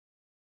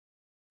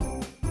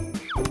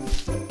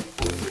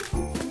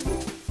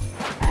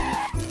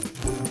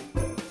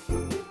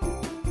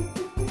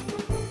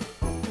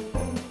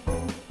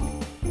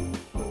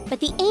But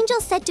the angel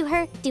said to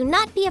her, "Do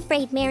not be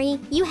afraid, Mary.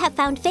 You have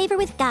found favor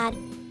with God.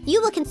 You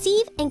will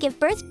conceive and give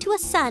birth to a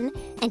son,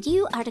 and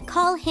you are to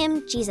call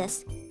him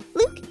Jesus."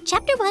 Luke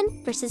chapter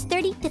 1, verses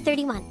 30 to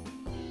 31.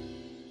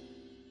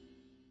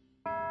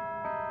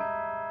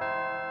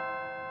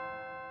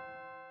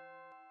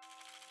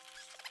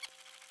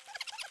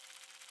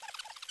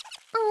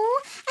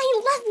 Oh,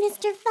 I love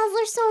Mr.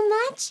 Fuzzler so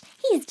much.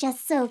 He's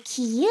just so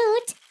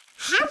cute.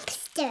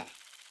 Hamster.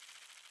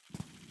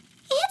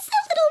 It's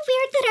a little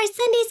weird that our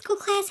Sunday school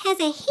class has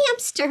a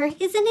hamster,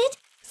 isn't it?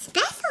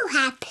 Special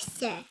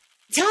hamster.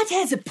 Todd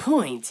has a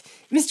point.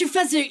 Mr.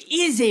 Fuzzler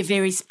is a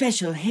very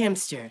special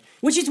hamster,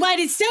 which is why it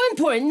is so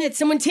important that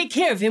someone take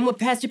care of him while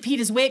Pastor Pete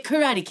is away at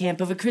karate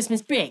camp over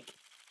Christmas break.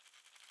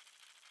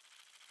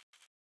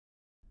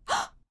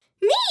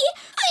 Me?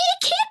 It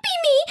can't be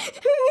me!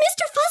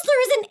 Mr. Fuzzler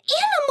is an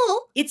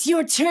animal! It's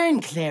your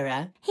turn,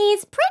 Clara.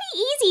 He's pretty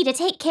easy to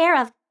take care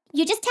of.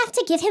 You just have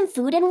to give him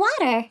food and water.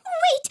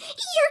 Wait,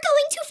 you're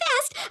going too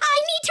fast. I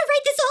need to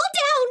write this all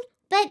down.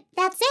 But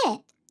that's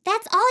it.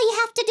 That's all you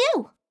have to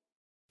do.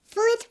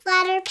 Food,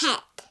 water,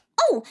 pet.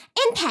 Oh,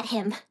 and pet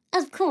him,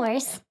 of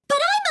course. But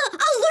I'm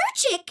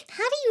allergic.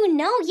 How do you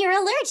know you're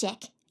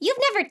allergic?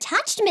 You've never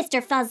touched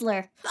Mr.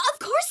 Fuzzler. Of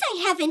course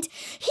I haven't.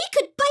 He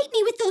could bite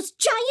me with those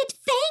giant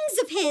fangs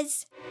of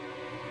his.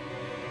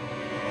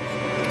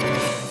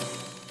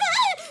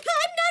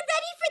 I'm not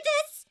ready for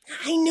this.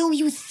 I know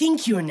you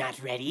think you're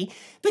not ready,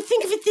 but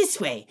think of it this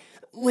way.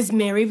 Was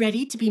Mary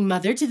ready to be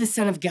mother to the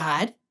Son of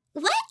God?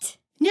 What?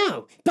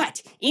 No,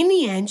 but in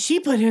the end, she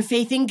put her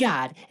faith in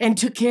God and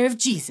took care of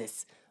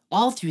Jesus,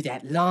 all through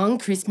that long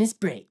Christmas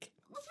break.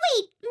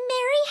 Wait,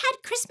 Mary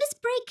had Christmas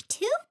break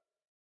too?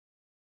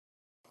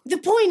 The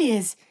point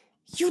is,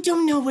 you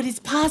don't know what is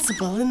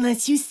possible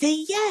unless you say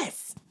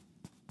yes.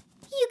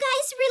 You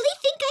guys really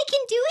think I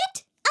can do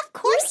it? Of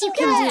course you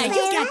can do it.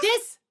 You got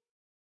this.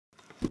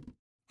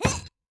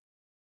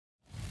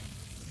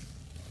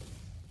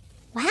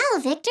 Wow,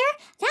 Victor,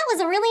 that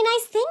was a really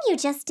nice thing you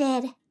just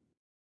did.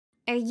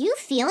 Are you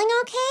feeling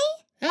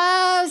okay?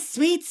 Oh,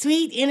 sweet,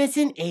 sweet,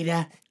 innocent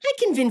Ada. I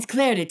convinced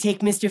Clara to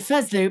take Mr.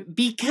 Fuzzler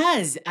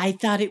because I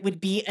thought it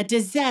would be a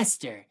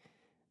disaster.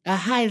 A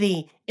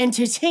highly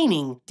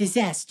entertaining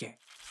disaster.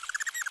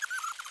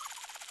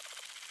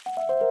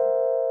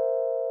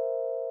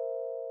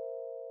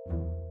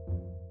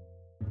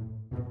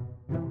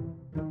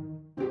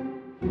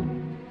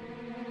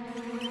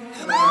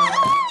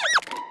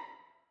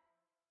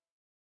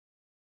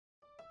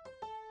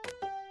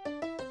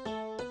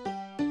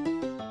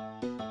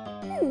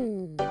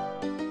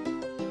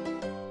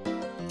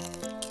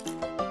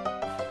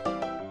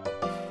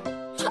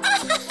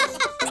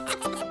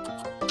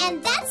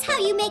 And that's how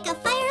you make a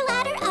fire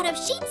ladder out of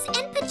sheets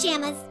and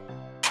pajamas.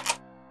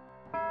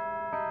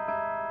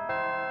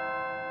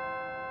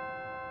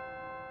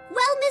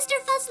 Well, Mr.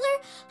 Fuzzler,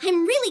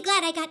 I'm really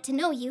glad I got to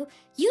know you.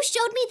 You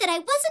showed me that I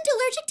wasn't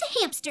allergic to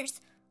hamsters.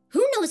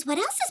 Who knows what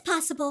else is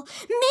possible?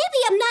 Maybe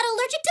I'm not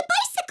allergic to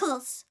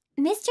bicycles.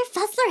 Mr.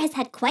 Fuzzler has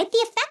had quite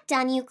the effect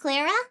on you,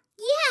 Clara.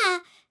 Yeah,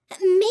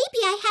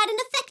 maybe I had an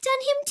effect on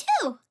him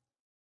too.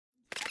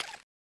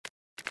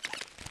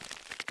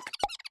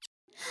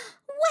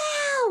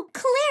 Wow,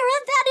 Clara,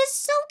 that is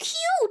so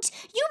cute!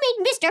 You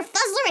made Mr.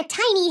 Fuzzler a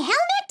tiny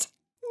helmet?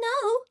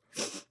 No,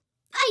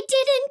 I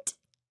didn't.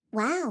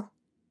 Wow,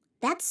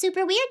 that's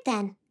super weird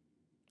then.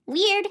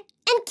 Weird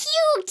and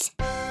cute!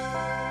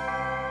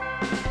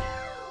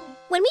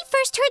 When we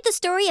first heard the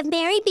story of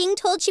Mary being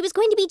told she was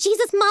going to be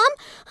Jesus' mom,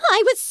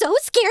 I was so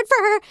scared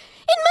for her.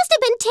 It must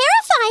have been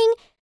terrifying.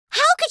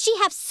 How could she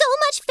have so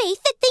much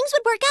faith that things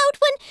would work out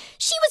when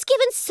she was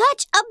given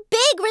such a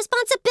big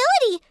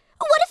responsibility?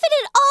 What if it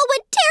had all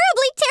went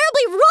terribly,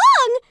 terribly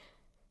wrong?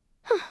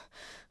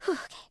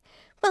 Okay.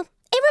 Well,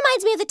 it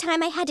reminds me of the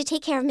time I had to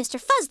take care of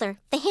Mr. Fuzzler,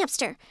 the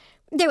hamster.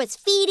 There was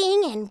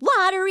feeding and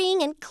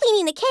watering and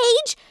cleaning the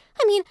cage.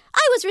 I mean,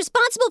 I was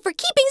responsible for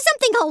keeping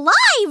something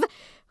alive.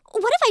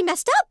 What if I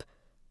messed up?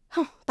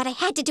 But I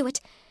had to do it.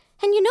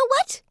 And you know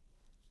what?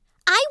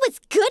 I was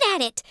good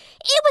at it.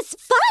 It was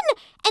fun.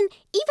 And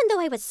even though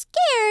I was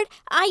scared,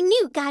 I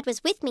knew God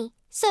was with me.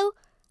 So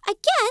I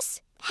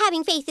guess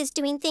having faith is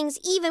doing things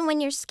even when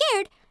you're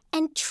scared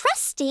and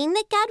trusting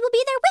that God will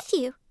be there with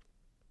you.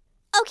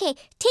 Okay,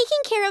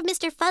 taking care of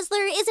Mr.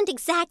 Fuzzler isn't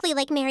exactly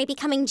like Mary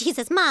becoming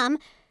Jesus' mom,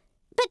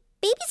 but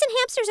babies and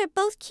hamsters are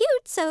both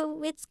cute,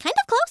 so it's kind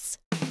of close.